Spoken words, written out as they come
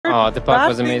Oh, the puck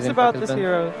was amazing. Things about this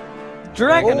hero.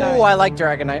 Dragonite. Oh, I like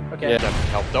Dragonite. Okay. Yeah. Definitely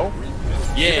help though.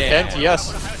 Yeah.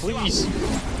 NTS, please.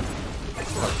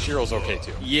 Shiro's okay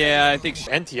too. Yeah, I think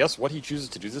NTS, what he chooses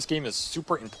to do this game is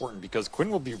super important because Quinn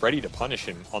will be ready to punish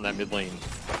him on that mid lane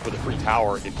with a free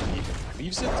tower if he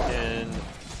leaves it. And,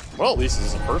 well, at least this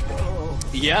is the first one.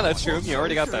 Yeah, that's true. You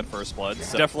already got that first blood.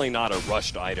 So definitely not a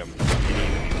rushed item.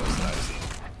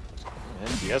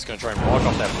 NTS gonna try and block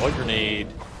off that blood grenade.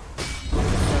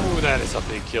 Ooh, that is a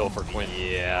big kill for Quinn.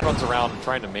 Yeah. Runs around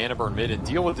trying to mana burn mid and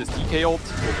deal with his DK ult.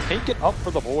 He'll take it up for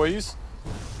the boys.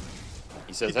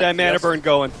 He says, get that mana burn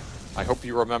going. I hope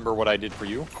you remember what I did for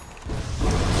you.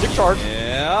 Stick charge.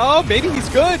 Yeah, oh, maybe he's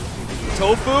good.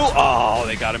 Tofu. Oh,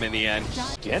 they got him in the end.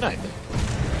 Again, I think.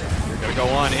 You're going to go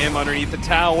on him underneath the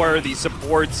tower. The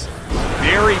support's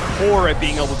very poor at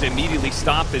being able to immediately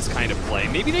stop this kind of play.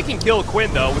 Maybe they can kill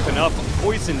Quinn, though, with enough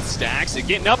poison stacks. They're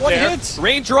getting up there. Hit.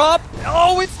 Raindrop.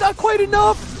 Oh, it's not quite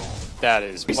enough. That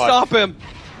is We stop him.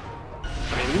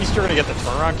 I mean, at least you're going to get the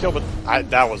turnaround kill, but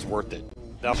that was worth it.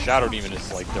 Now Shadow Demon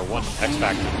is like their one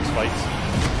X-Factor in these fights.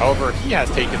 However, he has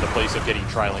taken the place of getting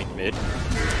tri-lane mid.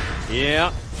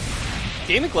 Yeah.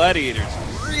 Gaimin Gladiators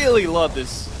really love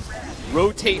this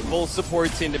rotate both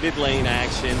supports into mid lane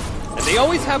action. And they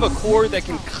always have a core that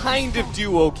can kind of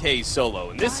do okay solo.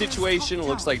 In this situation, it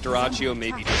looks like Dyrachyo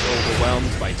may be just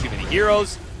overwhelmed by too many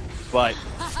heroes, but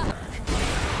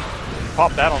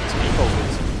Pop that on this people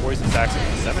with some poison stacks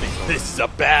and 70. this is a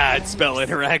bad spell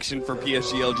interaction for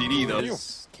PSG.LGD, though.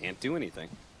 Can't do anything.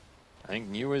 I think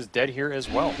New is dead here as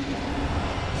well.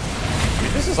 I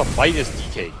mean, this is a Midas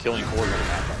DK killing cores on the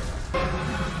map.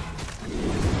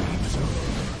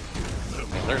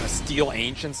 They're going to steal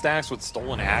ancient stacks with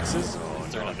stolen axes.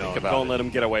 They're going to think about Don't let them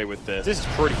get away with this. This is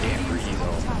pretty damn greedy,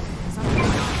 though.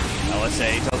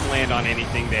 LSA doesn't land on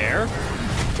anything there.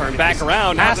 Turn back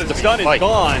around. Now Has that to the be stun is fight.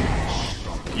 gone.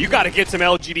 You got to get some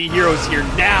LGD heroes here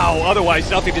now.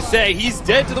 Otherwise, nothing to say. He's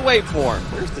dead to the waveform.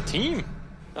 Where's the team?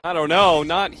 I don't know.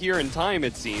 Not here in time,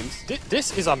 it seems.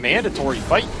 This is a mandatory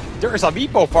fight. There is a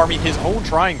Meepo farming his own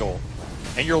triangle,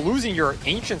 and you're losing your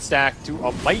ancient stack to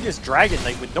a Midas Dragon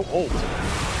Knight with no ult,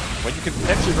 when you can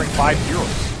potentially bring 5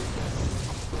 heroes.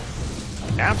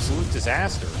 Absolute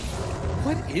disaster.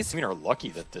 What is I mean, are lucky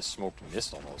that this smoke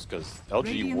missed almost, because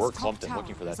LG were clumped and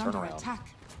looking for that turnaround.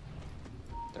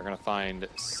 They're going to find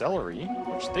Celery,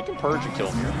 which they can purge and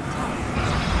kill him here.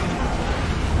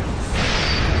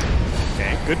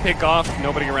 Okay, good pick off.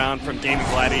 Nobody around from Gaimin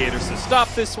Gladiators to stop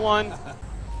this one.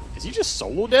 Is he just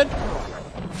solo dead?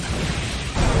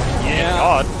 Yeah,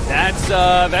 God.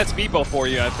 that's Meepo for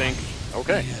you, I think.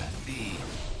 Okay.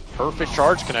 Perfect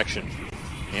charge connection.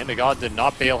 And the God did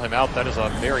not bail him out. That is a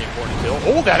very important kill.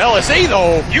 Oh, that LSA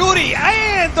though! Beauty,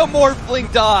 and the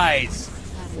Morphling dies!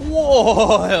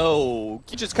 Whoa!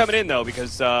 Just coming in though,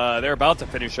 because they're about to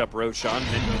finish up Roshan.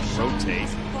 Rotate.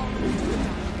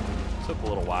 Took a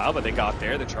little while, but they got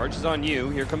there. The charge is on you.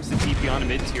 Here comes the TP on a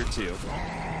mid-tier 2.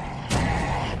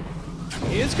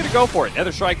 He is going to go for it.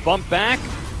 Nether Strike bump back.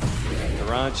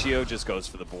 Dyrachyo just goes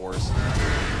for the boars.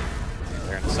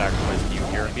 They're going to sacrifice Mew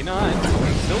here. Maybe not.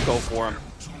 Still go for him.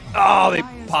 Oh, they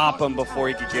pop him before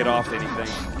he could get off anything.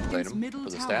 Item for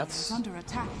the stats.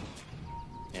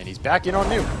 And he's back in on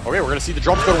New. Okay, we're going to see the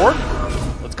drums go to work.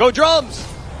 Let's go drums!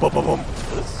 Boom, boom, boom.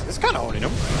 This is kind of owning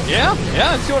him. Yeah,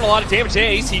 it's doing a lot of damage to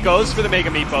Ace. He goes for the Mega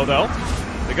Meepo, though.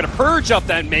 They're going to purge up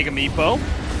that Mega Meepo.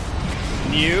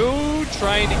 New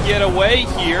trying to get away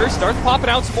here. Starts popping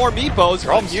out some more Meepos.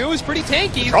 Drums. New is pretty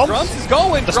tanky. Drums is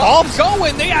going. The Drums stomps. is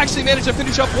going. They actually managed to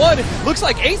finish up one. Looks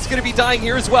like Ace is going to be dying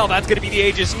here as well. That's going to be the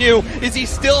Aegis. New. Is he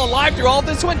still alive through all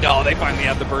this one? No, they finally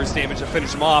have the burst damage to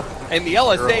finish him off. And the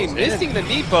LSA missing the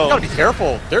Meepo. You gotta be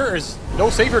careful. There is no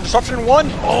savior disruption in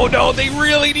 1. Oh no, they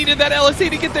really needed that LSA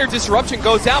to get their disruption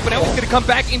goes out, but now he's going to come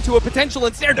back into a potential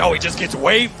ensnare. No, he just gets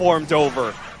waveformed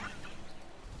over.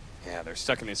 Yeah, they're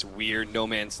stuck in this weird no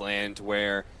man's land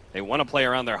where they want to play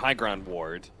around their high ground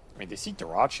ward. I mean, they see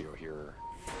Dyrachyo here.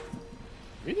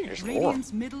 What do you think they should roar?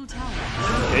 Middle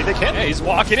tower. Okay, they can. Yeah, he's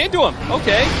walking into him.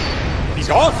 Okay. He's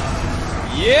gone.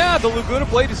 Yeah, the Laguna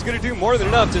Blade is going to do more than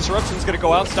enough. Disruption's going to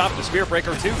go out, stop the Spirit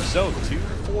Breaker too. So 2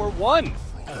 for 1.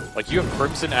 Like, you have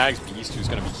Crimson Ag's Beast, who's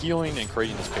going to be healing and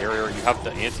creating this barrier. You have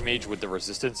the Anti-Mage with the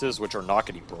resistances, which are not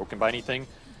getting broken by anything.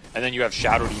 And then you have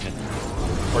Shadow Demon,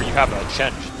 or you have a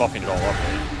Chen just buffing it all up.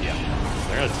 Yeah.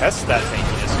 They're going to test that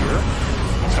tankiness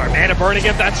here. Start mana burning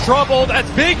him. That's trouble. That's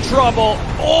big trouble.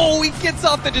 Oh, he gets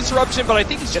off the disruption, but I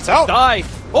think he's Gets out. Die.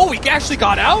 Oh, he actually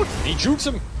got out? And he jukes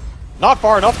him. Not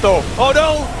far enough, though. Oh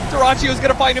no! Dyrachyo's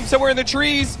gonna find him somewhere in the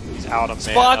trees. He's Out of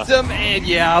mana. Spots him, and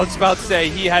yeah, I was about to say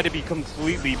he had to be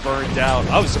completely burned out.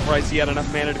 I was surprised he had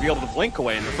enough mana to be able to blink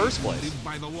away in the first place.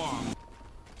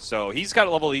 So he's got a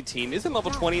level 18. Isn't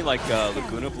level 20 like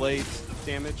Laguna Blade's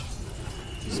damage?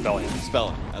 Spelling.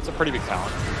 Spelling. That's a pretty big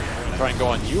talent. I'm going to try and go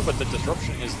on you, but the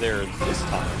disruption is there this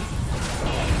time.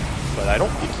 But I don't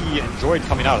think he enjoyed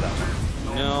coming out of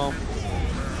that. No.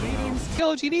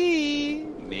 PSG.LGD.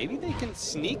 Maybe they can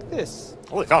sneak this.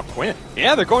 Oh, they found Quinn.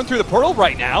 Yeah, they're going through the portal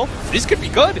right now. This could be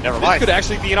good. Never This mind. could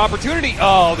actually be an opportunity.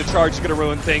 Oh, the charge is going to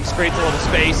ruin things. Creates a little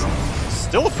space.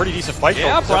 Still a pretty decent fight.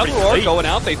 Yeah, though, Bradley Roar going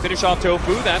out. They finish off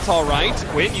Tofu. That's all right.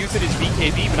 Quinn using his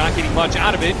BKB, but not getting much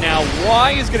out of it. Now,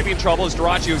 Y is going to be in trouble as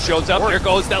Dyrachyo shows up. There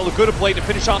goes that Laguna Blade to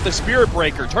finish off the Spirit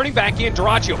Breaker. Turning back in,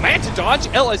 Dyrachyo. Man to dodge.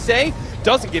 LSA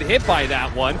doesn't get hit by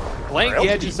that one. Playing the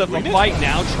edges of the fight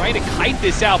now, trying to kite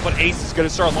this out, but Ace is going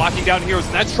to start locking down heroes,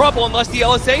 and that's trouble unless the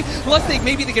LSA,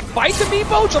 maybe they can fight the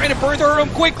Meepo, trying to burn through him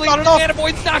quickly. Not enough. Mana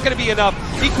Void's not going to be enough.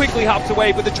 He quickly hops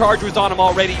away, but the charge was on him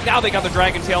already. Now they got the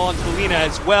Dragon Tail on Selena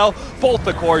as well. Both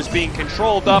the cores being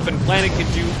controlled up, and Planet can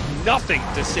do nothing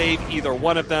to save either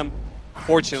one of them.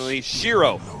 Fortunately,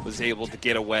 Shiro was able to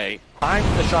get away. Time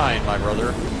to shine, my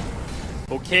brother.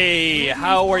 Okay,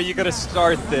 how are you going to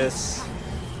start this?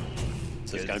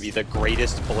 This is going to be the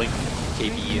greatest blink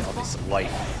KB of his life.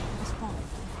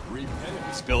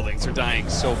 These buildings are dying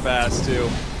so fast, too.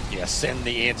 Yeah, send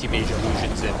the anti-mage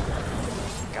illusions in.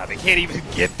 God, they can't even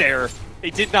get there. They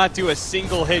did not do a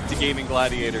single hit to Gaimin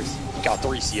Gladiators. He got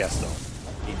 3 CS,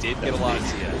 though. He did get a lot of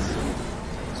CS.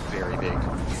 It's very big.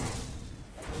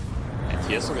 And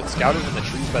TS will get scouted in the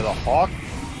trees by the Hawk.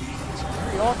 It's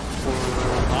very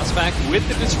awkward. Toss back with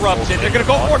the disruption. They're going to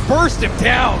go for it. Burst him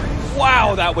down.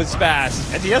 Wow, that was fast.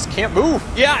 NTS can't move.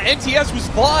 Yeah, NTS was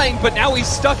blind, but now he's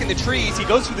stuck in the trees. He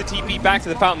goes through the TP back to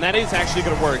the fountain. That is actually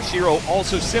going to work. Shiro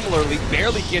also similarly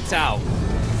barely gets out.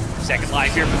 Second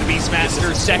life here for the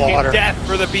Beastmaster. Second death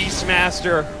for the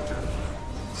Beastmaster.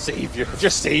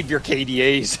 Just save your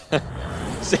KDAs.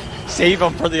 Save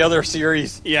them for the other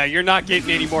series. Yeah, you're not getting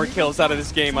any more kills out of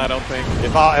this game, I don't think.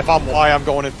 If I'm Y, I'm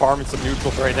going and farming some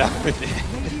neutrals right now.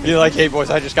 Be like, hey boys,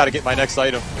 I just got to get my next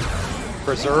item.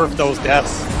 Preserve those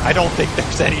deaths. I don't think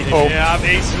there's any hope. Yeah,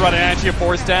 Ace is running at you,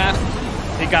 Force Staff.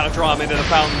 They gotta draw him into the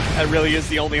fountain. That really is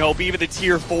the only hope. Even the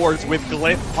tier 4s with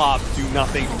Glyph Pop do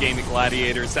nothing to Gaimin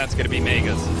Gladiators. That's gonna be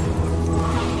Megas.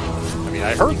 I mean,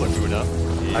 I heard Laguna.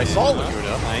 Yeah. I saw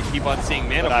Laguna. I keep on seeing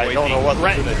Mana Void I don't know what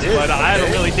Laguna did. But I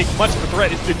don't really think much of a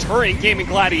threat is deterring Gaimin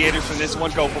Gladiators from this one.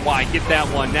 Go for Y. Get that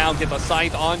one now. Get the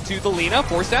scythe onto the Lina.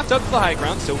 Force Staff dug to the high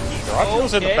ground, so he's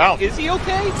Dyrachyo's in the fountain. Is he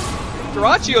okay?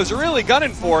 Dyrachyo's really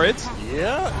gunning for it.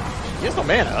 Yeah. He has no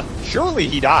mana. Surely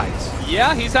he dies.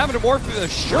 Yeah, he's having to morph the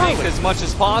strength as much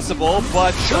as possible,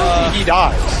 but surely he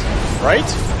dies. Right?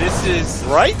 This is...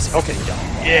 Right? Okay,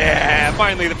 yeah,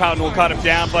 finally the fountain will cut him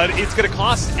down, but it's going to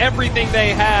cost everything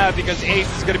they have because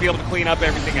Ace is going to be able to clean up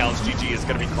everything else. GG is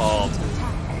going to be called.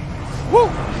 Woo!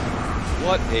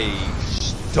 What a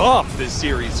stomp this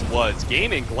series was.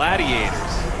 Gaimin Gladiators.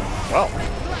 Well.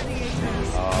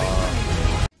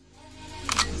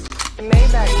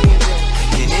 Maybach.